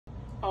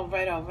All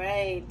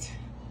right.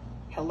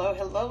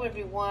 Hello,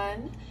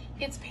 everyone.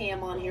 It's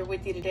Pam on here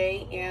with you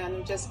today,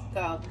 and just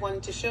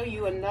wanted to show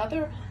you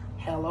another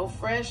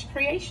HelloFresh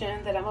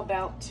creation that I'm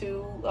about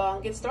to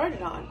get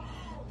started on.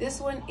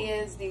 This one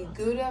is the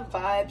Gouda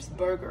Vibes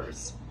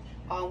Burgers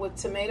with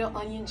tomato,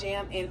 onion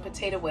jam, and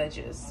potato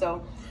wedges.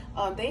 So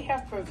they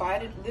have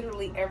provided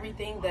literally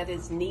everything that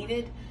is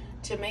needed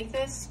to make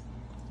this.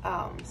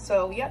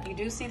 So yeah, you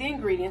do see the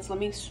ingredients. Let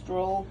me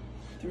scroll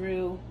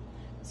through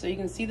so you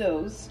can see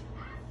those.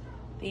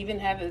 They even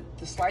have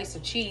the slice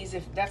of cheese,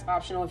 if that's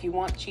optional, if you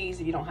want cheese,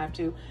 if you don't have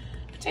to.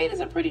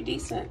 Potatoes are pretty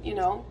decent, you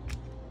know,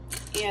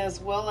 as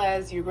well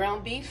as your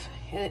ground beef.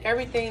 And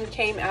everything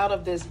came out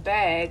of this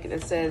bag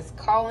that says,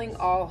 calling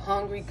all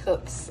hungry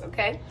cooks,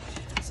 okay?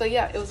 So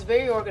yeah, it was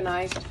very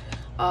organized.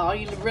 All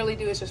you really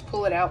do is just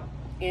pull it out.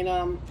 And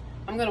I'm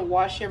gonna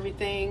wash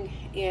everything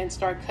and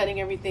start cutting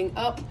everything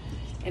up.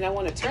 And I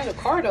wanna turn the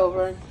card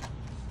over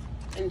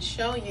and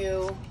show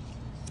you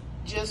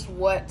just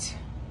what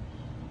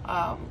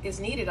is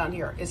needed on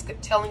here. It's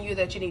telling you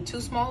that you need 2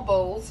 small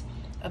bowls,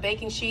 a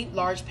baking sheet,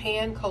 large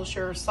pan,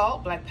 kosher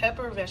salt, black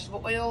pepper,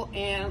 vegetable oil,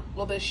 and a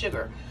little bit of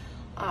sugar.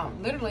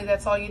 Literally,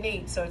 that's all you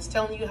need. So it's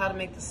telling you how to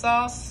make the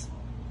sauce.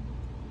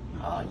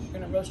 You're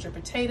gonna roast your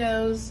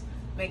potatoes,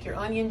 make your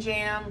onion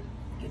jam,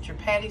 get your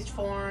patties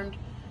formed,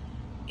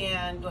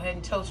 and go ahead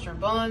and toast your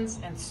buns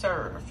and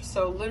serve.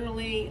 So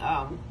literally,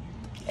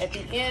 at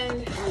the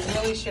end,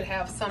 you really should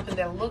have something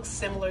that looks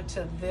similar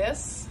to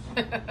this.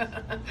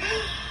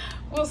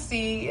 We'll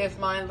see if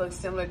mine looks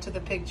similar to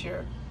the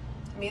picture.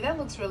 I mean, that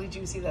looks really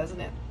juicy,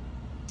 doesn't it?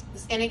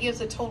 And it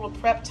gives a total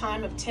prep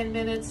time of 10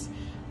 minutes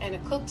and a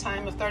cook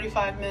time of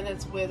 35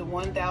 minutes with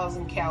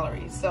 1,000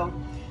 calories. So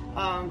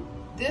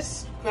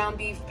this ground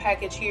beef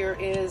package here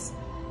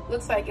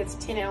looks like it's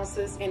 10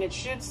 ounces and it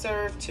should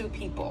serve 2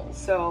 people.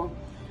 So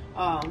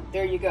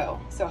there you go.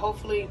 So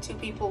hopefully 2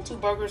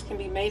 burgers can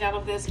be made out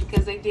of this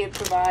because they did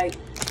provide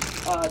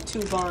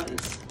 2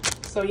 buns.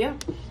 So yeah,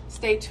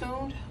 stay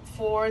tuned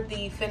for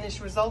the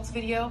finished results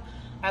video.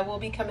 I will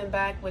be coming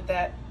back with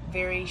that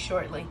very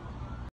shortly.